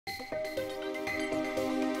Hello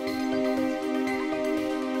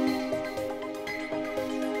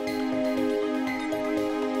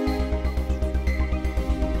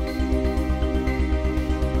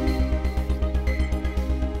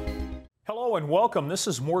and welcome. This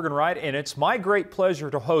is Morgan Wright, and it's my great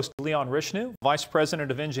pleasure to host Leon Rishnu, Vice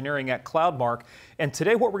President of Engineering at Cloudmark. And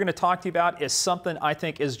today what we're going to talk to you about is something I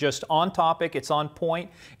think is just on topic, it's on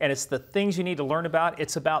point, and it's the things you need to learn about.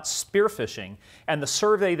 It's about spear phishing and the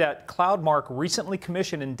survey that Cloudmark recently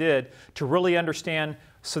commissioned and did to really understand,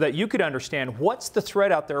 so that you could understand what's the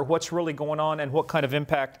threat out there, what's really going on, and what kind of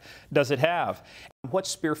impact does it have.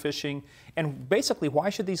 What's spear phishing, and basically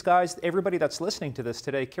why should these guys, everybody that's listening to this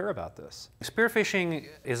today, care about this? Spear phishing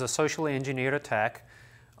is a socially engineered attack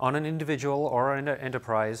on an individual or an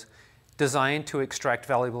enterprise designed to extract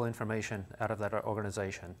valuable information out of that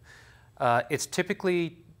organization. It's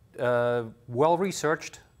typically well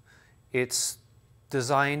researched. It's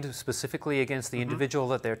designed specifically against the individual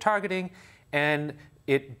that they're targeting, and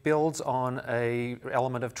it builds on an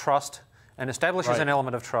element of trust and establishes an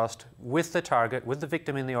element of trust with the target, with the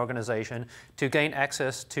victim in the organization, to gain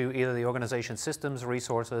access to either the organization's systems,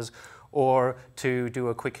 resources, or to do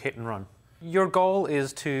a quick hit and run. Your goal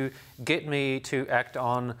is to get me to act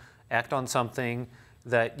on something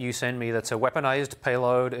that you send me that's a weaponized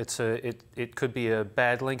payload. It could be a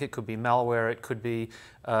bad link, it could be malware, it could be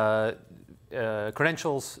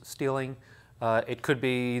credentials stealing. It could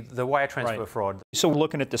be the wire transfer fraud. So we're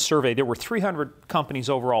looking at the survey. There were 300 companies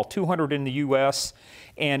overall, 200 in the U.S.,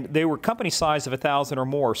 and they were company size of 1,000 or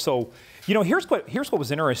more. So, you know, here's what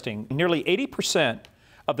was interesting. Nearly 80%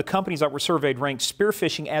 of the companies that were surveyed ranked spear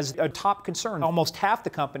phishing as a top concern. Almost half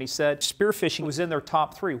the companies said spear phishing was in their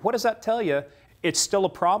top 3. What does that tell you? It's still a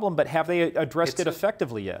problem, but have they addressed it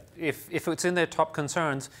effectively yet? If it's in their top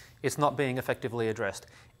concerns, it's not being effectively addressed,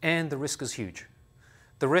 and the risk is huge.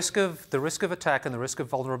 The risk of attack and the risk of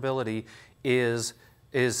vulnerability is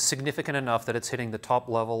significant enough that it's hitting the top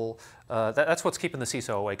level. That's what's keeping the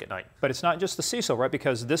CISO awake at night. But it's not just the CISO, right?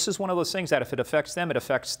 Because this is one of those things that if it affects them, it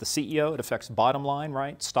affects the CEO, it affects bottom line,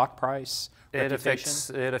 right? Stock price,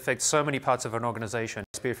 reputation. It affects so many parts of an organization.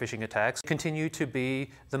 Spear phishing attacks continue to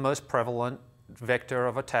be the most prevalent vector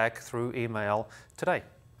of attack through email today.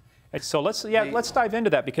 And so let's dive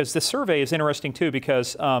into that, because the survey is interesting too,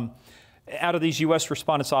 because out of these U.S.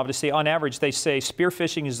 respondents, obviously, on average, they say spear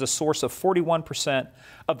phishing is the source of 41%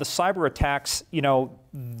 of the cyber attacks, you know,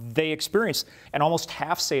 they experience, and almost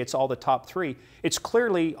half say it's all the top 3. It's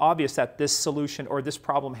clearly obvious that this solution or this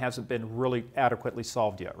problem hasn't been really adequately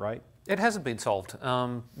solved yet, right? It hasn't been solved,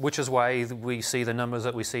 which is why we see the numbers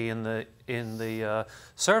that we see in the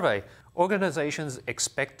survey. Organizations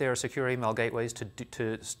expect their secure email gateways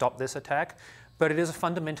to stop this attack, but it is a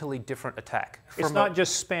fundamentally different attack. It's not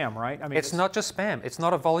just spam, right? I mean, it's not just spam. It's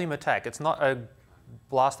not a volume attack. It's not a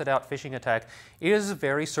blasted out phishing attack. It is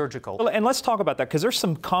very surgical. Well, and let's talk about that, because there's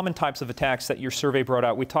some common types of attacks that your survey brought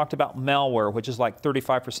out. We talked about malware, which is like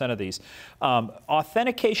 35% of these.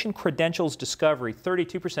 Authentication credentials discovery,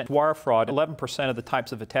 32%. Wire fraud, 11% of the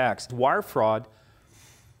types of attacks. Wire fraud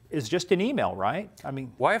is just an email, right? I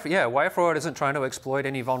mean, wire fraud isn't trying to exploit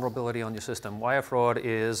any vulnerability on your system. Wire fraud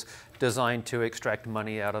is designed to extract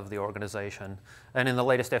money out of the organization. And in the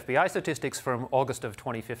latest FBI statistics from August of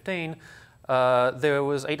 2015, there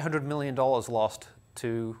was $800 million lost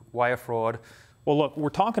to wire fraud. Well, look, we're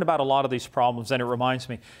talking about a lot of these problems, and it reminds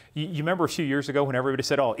me, you remember a few years ago when everybody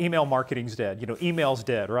said, oh, email marketing's dead, you know, email's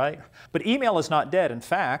dead, right? But email is not dead. In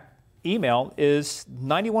fact, email is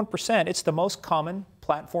 91%. It's the most common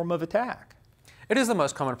platform of attack. It is the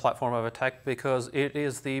most common platform of attack because it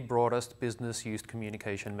is the broadest business-used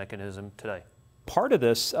communication mechanism today. Part of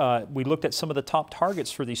this, we looked at some of the top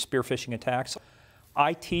targets for these spear phishing attacks.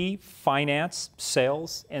 IT, finance,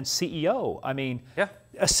 sales, and CEO. I mean,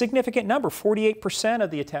 a significant number, 48% of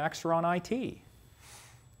the attacks are on IT.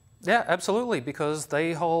 Yeah, absolutely, because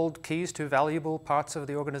they hold keys to valuable parts of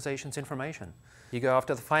the organization's information. You go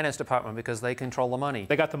after the finance department because they control the money.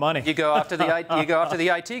 They got the money. You go after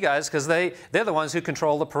the IT guys because they're the ones who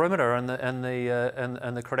control the perimeter and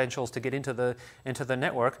the credentials to get into the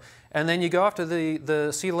network. And then you go after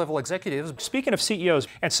the C-level executives. Speaking of CEOs,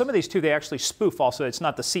 and some of these too, they actually spoof. Also, it's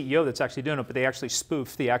not the CEO that's actually doing it, but they actually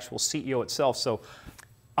spoof the actual CEO itself. So,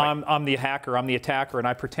 I'm the hacker, I'm the attacker, and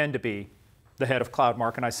I pretend to be the head of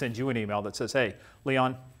Cloudmark, and I send you an email that says, "Hey,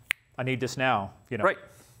 Leon, I need this now." You know. Right.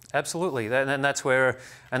 Absolutely, and that's where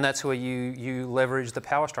you leverage the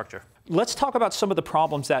power structure. Let's talk about some of the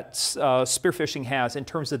problems that spear phishing has in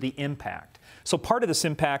terms of the impact. So part of this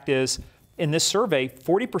impact is, in this survey,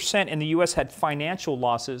 40% in the U.S. had financial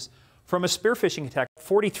losses from a spear phishing attack.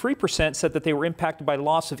 43% said that they were impacted by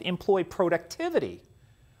loss of employee productivity.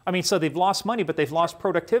 I mean, so they've lost money, but they've lost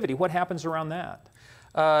productivity. What happens around that?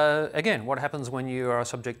 Again, what happens when you are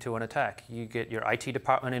subject to an attack? You get your IT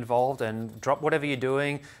department involved and drop whatever you're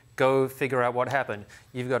doing, go figure out what happened.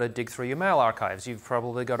 You've got to dig through your mail archives. You've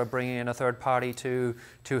probably got to bring in a third party to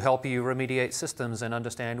help you remediate systems and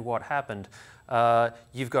understand what happened.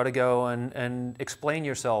 You've got to go and explain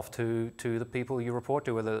yourself to the people you report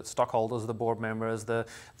to, whether it's stockholders, the board members, the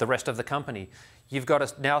rest of the company. You've got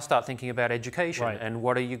to now start thinking about education and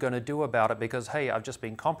what are you going to do about it, because hey, I've just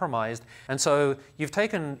been compromised. And so you've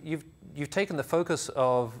taken the focus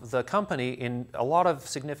of the company in a lot of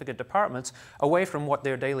significant departments away from what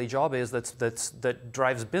their daily job is that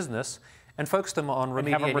drives business, and focus them on remediating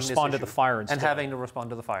and have them respond to the fire instead. And having to respond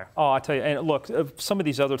to the fire. Oh, I tell you, and look, some of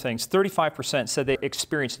these other things, 35% said they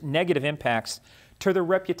experienced negative impacts to their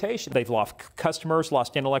reputation. They've lost customers,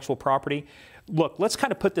 lost intellectual property. Look, let's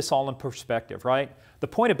kind of put this all in perspective, right? The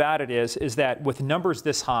point about it is that with numbers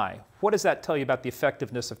this high, what does that tell you about the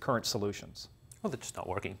effectiveness of current solutions? Well, they're just not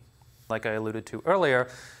working. Like I alluded to earlier,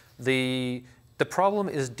 the problem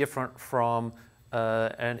is different from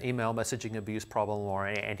an email messaging abuse problem or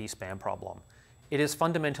an anti-spam problem. It is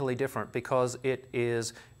fundamentally different because it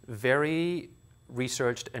is very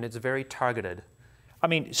researched and it's very targeted. I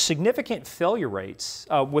mean, significant failure rates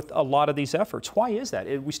with a lot of these efforts. Why is that?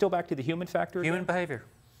 Are we still back to the human factor again? Human behavior.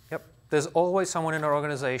 Yep. There's always someone in our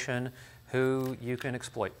organization who you can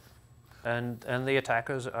exploit. And the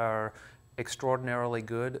attackers are extraordinarily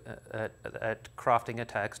good at crafting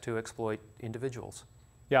attacks to exploit individuals.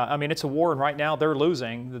 Yeah, I mean, it's a war, and right now they're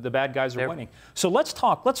losing. The bad guys are winning. So let's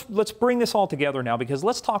talk. Let's bring this all together now, because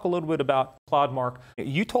let's talk a little bit about Cloudmark.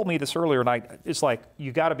 You told me this earlier, and it's like,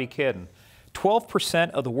 you got to be kidding.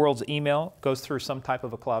 12% of the world's email goes through some type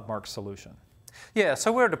of a Cloudmark solution. Yeah,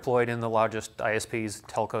 so we're deployed in the largest ISPs,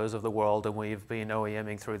 telcos of the world, and we've been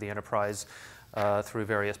OEMing through the enterprise through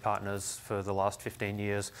various partners for the last 15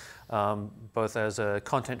 years, both as a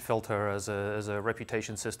content filter, as a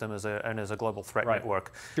reputation system, and as a global threat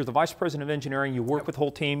network. You're the Vice President of Engineering, you work with the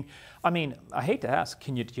whole team. I mean, I hate to ask,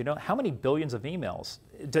 do you know how many billions of emails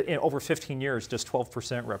in over 15 years does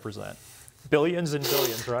 12% represent? Billions and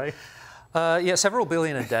billions, right? Yeah, several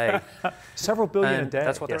billion a day. Several billion a day.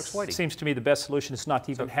 That's what they're exploiting. Seems to me the best solution is not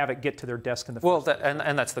to even have it get to their desk in the first place.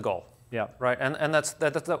 And that's the goal. Yeah. Right. And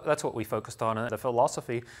that's what we focused on. And the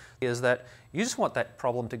philosophy is that you just want that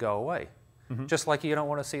problem to go away, just like you don't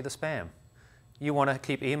want to see the spam. You want to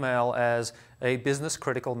keep email as a business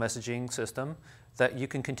critical messaging system that you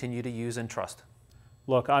can continue to use and trust.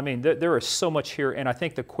 Look, I mean, there is so much here, and I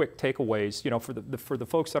think the quick takeaways, for the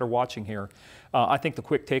folks that are watching here, I think the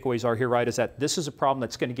quick takeaways are here, right, is that this is a problem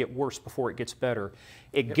that's going to get worse before it gets better.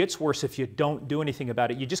 It gets worse if you don't do anything about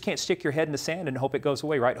it. You just can't stick your head in the sand and hope it goes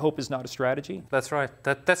away, right? Hope is not a strategy. That's right.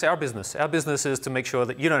 That's our business. Our business is to make sure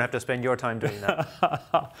that you don't have to spend your time doing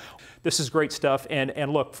that. This is great stuff,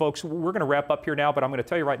 and look, folks, we're going to wrap up here now, but I'm going to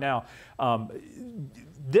tell you right now,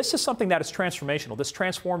 this is something that is transformational. This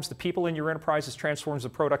transforms the people in your enterprise. This transforms the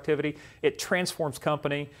productivity. It transforms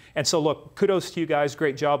company. And so, look, kudos to you guys.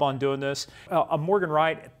 Great job on doing this. I'm Morgan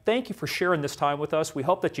Wright. Thank you for sharing this time with us. We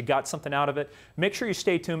hope that you got something out of it. Make sure you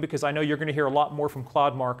stay tuned, because I know you're going to hear a lot more from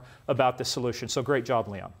Cloudmark about this solution. So great job,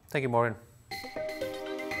 Leon. Thank you, Morgan.